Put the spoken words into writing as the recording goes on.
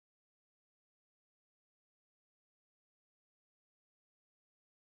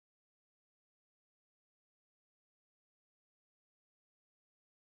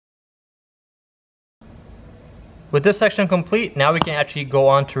With this section complete, now we can actually go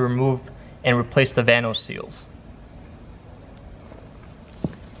on to remove and replace the Vanos seals.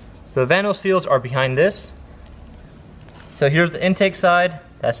 So the Vanos seals are behind this. So here's the intake side,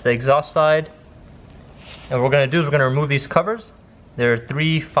 that's the exhaust side. And what we're going to do is we're going to remove these covers. There are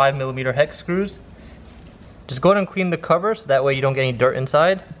 3 5mm hex screws. Just go ahead and clean the covers, that way you don't get any dirt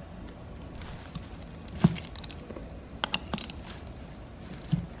inside.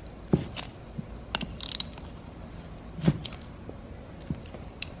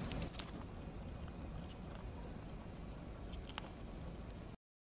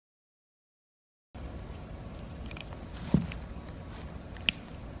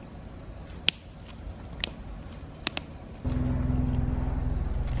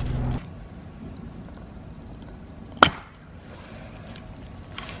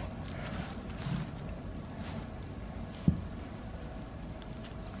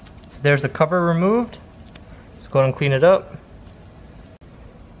 There's the cover removed. Let's go ahead and clean it up.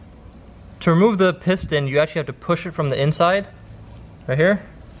 To remove the piston, you actually have to push it from the inside. Right here.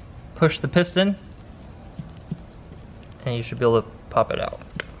 Push the piston. And you should be able to pop it out.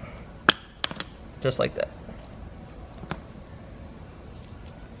 Just like that.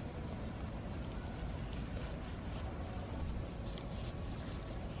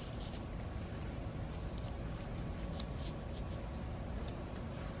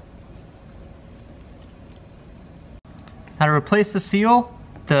 Now to replace the seal,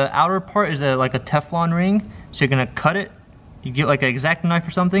 the outer part is like a Teflon ring, so you're gonna cut it. You get like an X-Acto knife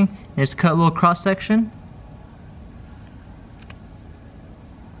or something, and just cut a little cross section.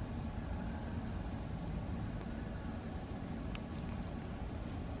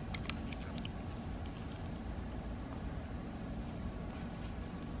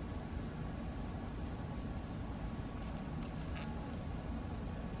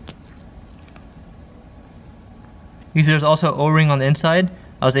 You see there's also O-ring on the inside.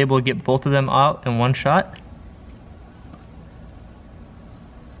 I was able to get both of them out in one shot.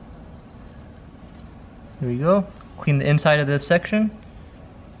 There we go. Clean the inside of this section.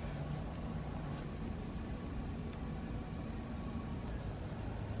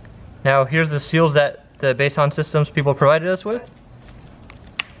 Now here's the seals that the Beisan Systems people provided us with.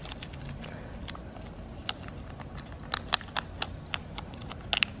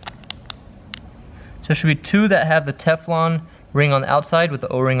 So there should be 2 that have the Teflon ring on the outside with the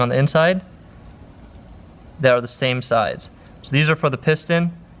O-ring on the inside that are the same size. So these are for the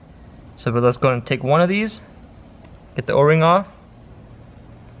piston. So let's go and take one of these, get the O-ring off,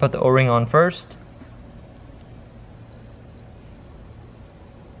 put the O-ring on first.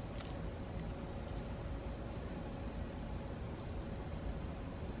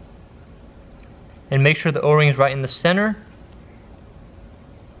 And make sure the O-ring is right in the center.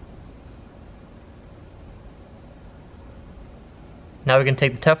 Now we can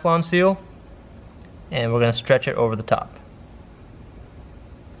take the Teflon seal and we're going to stretch it over the top.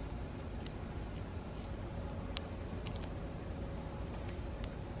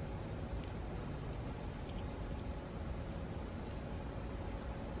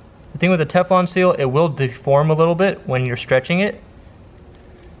 The thing with the Teflon seal, it will deform a little bit when you're stretching it.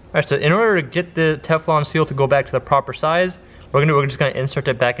 Alright, so in order to get the Teflon seal to go back to the proper size, we're just going to insert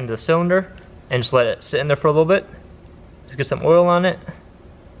it back into the cylinder and just let it sit in there for a little bit. Just get some oil on it.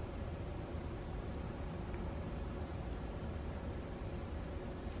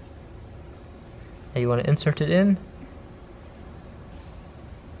 And you want to insert it in.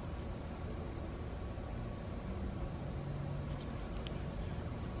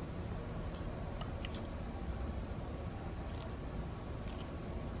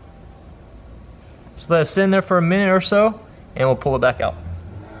 Just let it sit in there for a minute or so, and we'll pull it back out.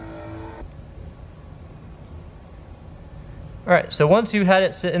 Alright, so once you've had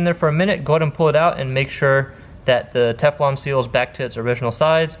it sit in there for a minute, go ahead and pull it out and make sure that the Teflon seal is back to its original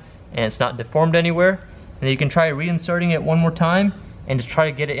size and it's not deformed anywhere. And then you can try reinserting it one more time and just try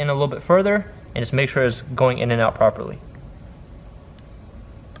to get it in a little bit further and just make sure it's going in and out properly.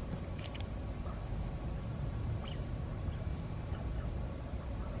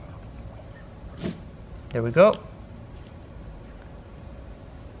 There we go.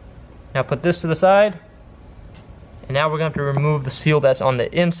 Now put this to the side. And now we're going to have to remove the seal that's on the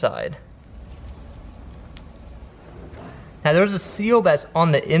inside. Now there's a seal that's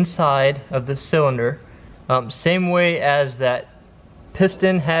on the inside of the cylinder. Same way as that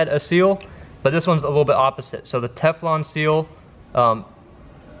piston had a seal, but this one's a little bit opposite. So the Teflon seal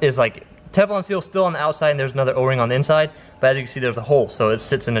is like, Teflon seal still on the outside and there's another O-ring on the inside, but as you can see there's a hole, so it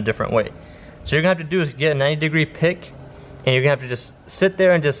sits in a different way. So you're going to have to do is get a 90-degree pick, and you're going to have to just sit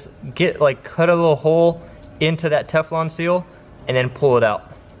there and just cut a little hole into that Teflon seal and then pull it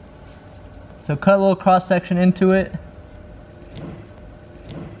out. So cut a little cross section into it.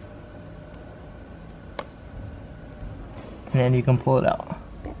 And then you can pull it out.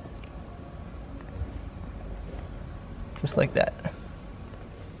 Just like that.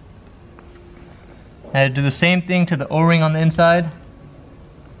 And do the same thing to the O-ring on the inside.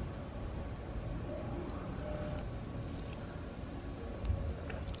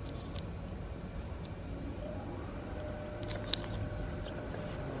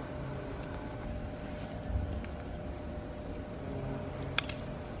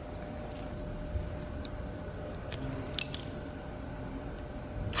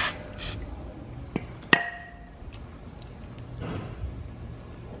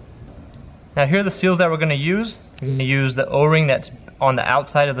 Now here are the seals that we're going to use. We're going to use the O-ring that's on the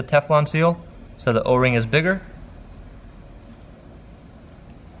outside of the Teflon seal, so the O-ring is bigger.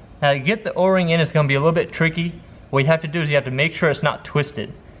 Now to get the O-ring in, it's going to be a little bit tricky. What you have to do is you have to make sure it's not twisted.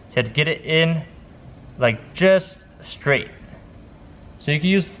 So you have to get it in like just straight. So you can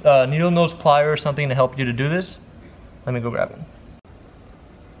use needle nose plier or something to help you to do this. Let me go grab it.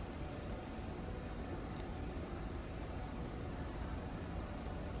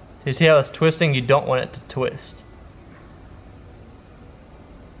 So you see how it's twisting? You don't want it to twist.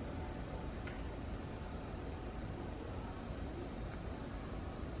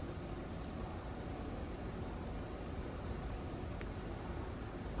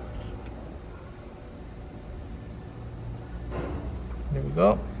 There we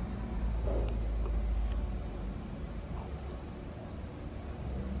go.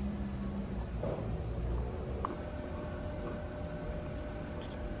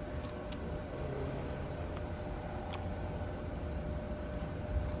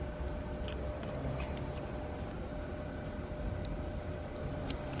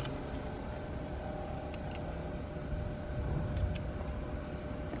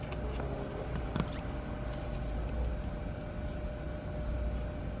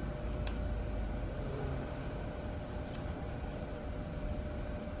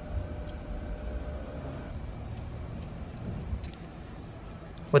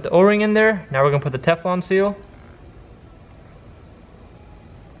 With the O-ring in there, now we're going to put the Teflon seal.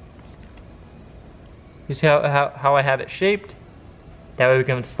 You see how I have it shaped? That way we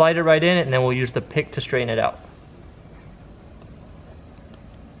can slide it right in and then we'll use the pick to straighten it out.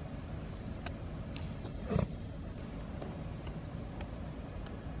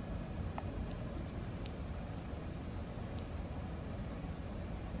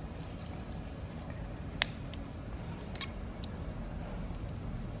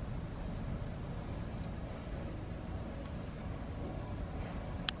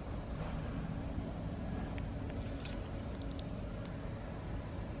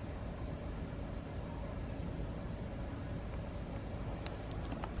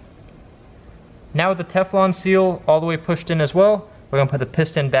 Now with the Teflon seal all the way pushed in as well, we're going to put the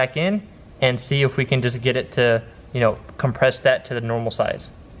piston back in and see if we can just get it to, compress that to the normal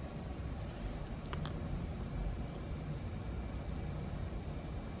size.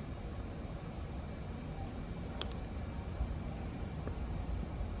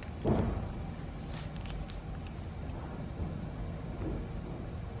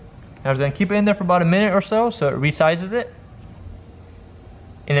 Now we're going to keep it in there for about a minute or so it resizes it.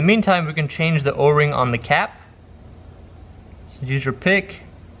 In the meantime, we can change the O-ring on the cap. So use your pick.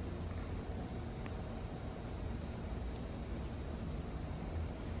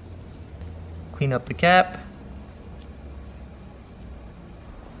 Clean up the cap.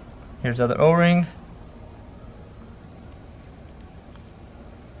 Here's the other O-ring.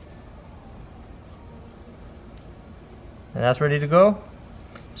 And that's ready to go.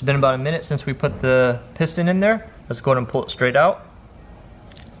 It's been about a minute since we put the piston in there. Let's go ahead and pull it straight out.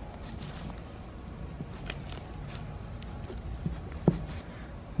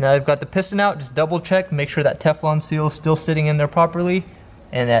 Now I've got the piston out, just double check, make sure that Teflon seal is still sitting in there properly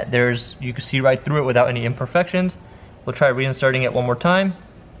and that you can see right through it without any imperfections. We'll try reinserting it one more time.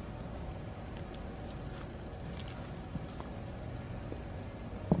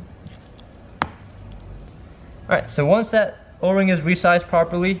 Alright, so once that O-ring is resized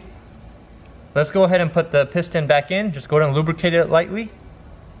properly, let's go ahead and put the piston back in. Just go ahead and lubricate it lightly.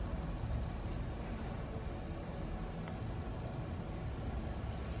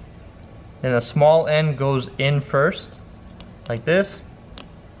 Then the small end goes in first, like this.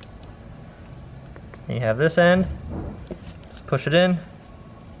 And you have this end. Just push it in.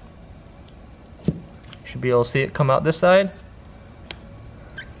 You should be able to see it come out this side.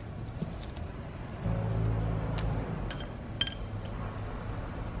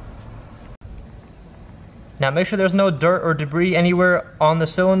 Now make sure there's no dirt or debris anywhere on the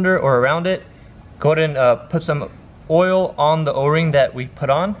cylinder or around it. Go ahead and put some oil on the O-ring that we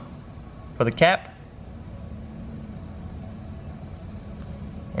put on for the cap.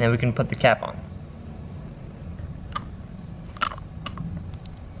 And then we can put the cap on.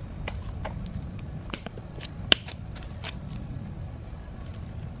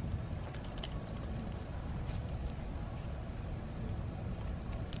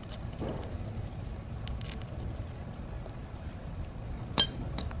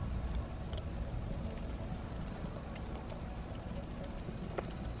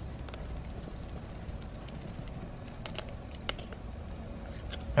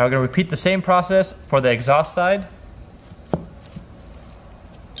 Now we're going to repeat the same process for the exhaust side.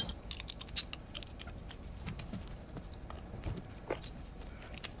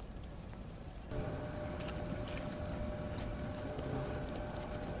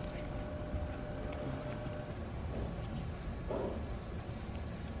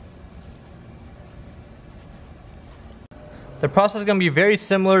 The process is going to be very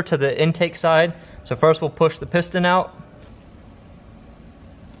similar to the intake side. So first we'll push the piston out.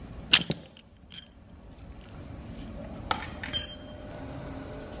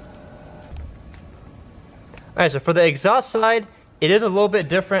 Alright, so for the exhaust side, it is a little bit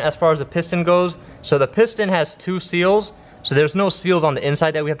different as far as the piston goes. So the piston has 2 seals, so there's no seals on the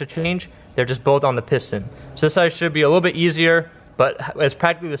inside that we have to change. They're just both on the piston. So this side should be a little bit easier, but it's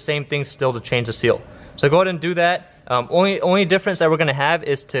practically the same thing still to change the seal. So go ahead and do that. Only difference that we're going to have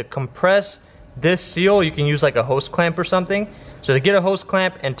is to compress this seal. You can use like a hose clamp or something. So to get a hose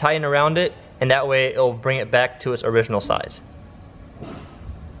clamp and tighten around it, and that way it'll bring it back to its original size.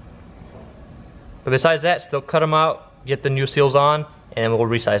 But besides that, still cut them out, get the new seals on, and then we'll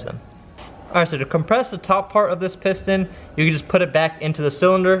resize them. Alright, so to compress the top part of this piston, you can just put it back into the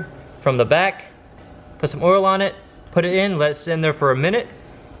cylinder from the back, put some oil on it, put it in, let it sit in there for a minute.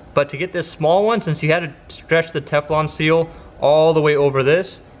 But to get this small one, since you had to stretch the Teflon seal all the way over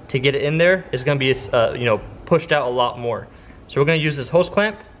this to get it in there, it's going to be pushed out a lot more. So we're going to use this hose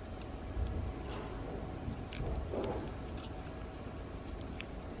clamp.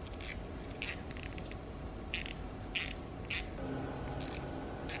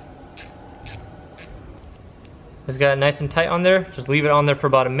 It's got it nice and tight on there. Just leave it on there for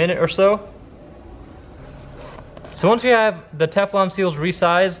about a minute or so. So once you have the Teflon seals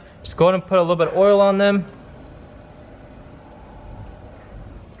resized, just go ahead and put a little bit of oil on them.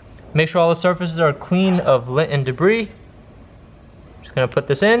 Make sure all the surfaces are clean of lint and debris. Just gonna put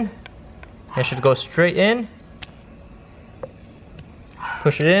this in. It should go straight in.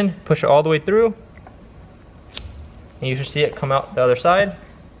 Push it in, push it all the way through. And you should see it come out the other side.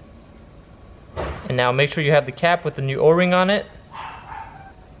 And now make sure you have the cap with the new O-ring on it.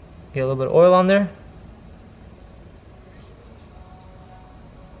 Get a little bit of oil on there.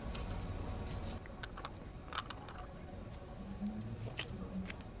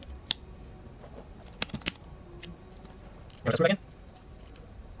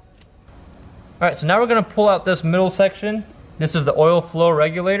 Alright, so now we're going to pull out this middle section. This is the oil flow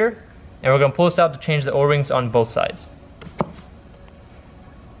regulator. And we're going to pull this out to change the O-rings on both sides.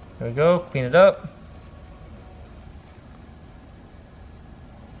 There we go, clean it up.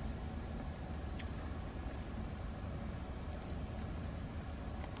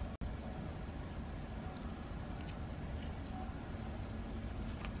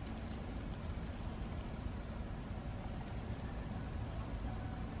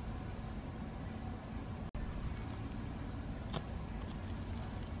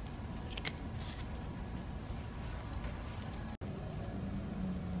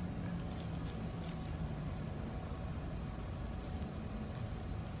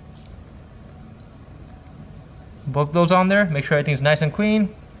 Both those on there, make sure everything's nice and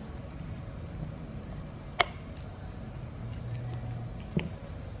clean.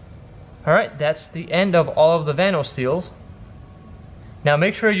 Alright, that's the end of all of the Vanos seals. Now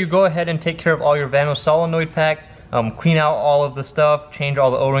make sure you go ahead and take care of all your Vanos solenoid pack, clean out all of the stuff, change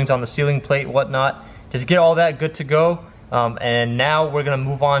all the O-rings on the sealing plate, whatnot. Just get all that good to go. And now we're going to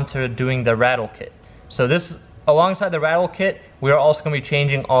move on to doing the Rattle Kit. So this, alongside the Rattle Kit, we are also going to be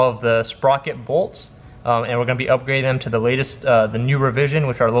changing all of the sprocket bolts. And we're going to be upgrading them to the latest, the new revision,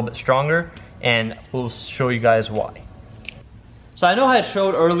 which are a little bit stronger, and we'll show you guys why. So I know I had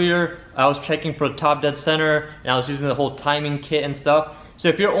showed earlier, I was checking for the top dead center, and I was using the whole timing kit and stuff. So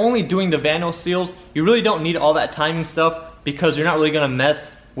if you're only doing the Vanos seals, you really don't need all that timing stuff because you're not really going to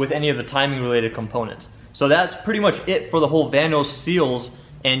mess with any of the timing related components. So that's pretty much it for the whole Vanos seals,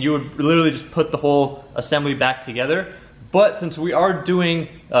 and you would literally just put the whole assembly back together. But since we are doing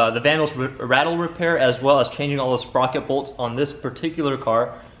the Vanos rattle repair as well as changing all the sprocket bolts on this particular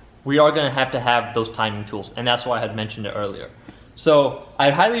car, we are going to have those timing tools, and that's why I had mentioned it earlier. So I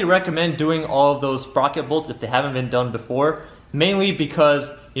highly recommend doing all of those sprocket bolts if they haven't been done before, mainly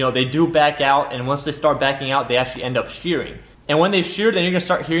because, you know, they do back out, and once they start backing out, they actually end up shearing. And when they shear, then you're gonna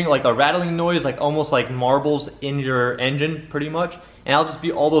start hearing like a rattling noise, like almost like marbles in your engine, pretty much. And it'll just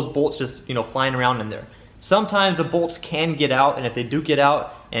be all those bolts just, you know, flying around in there. Sometimes the bolts can get out, and if they do get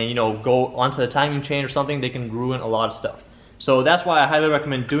out and, you know, go onto the timing chain or something, they can ruin a lot of stuff. So that's why I highly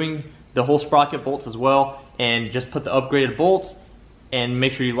recommend doing the whole sprocket bolts as well, and just put the upgraded bolts and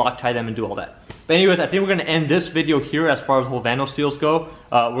make sure you Loctite them and do all that. But anyways, I think we're gonna end this video here as far as the whole Vanos seals go.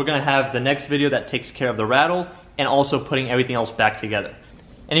 We're gonna have the next video that takes care of the rattle and also putting everything else back together.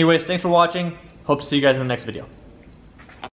 Anyways, thanks for watching. Hope to see you guys in the next video.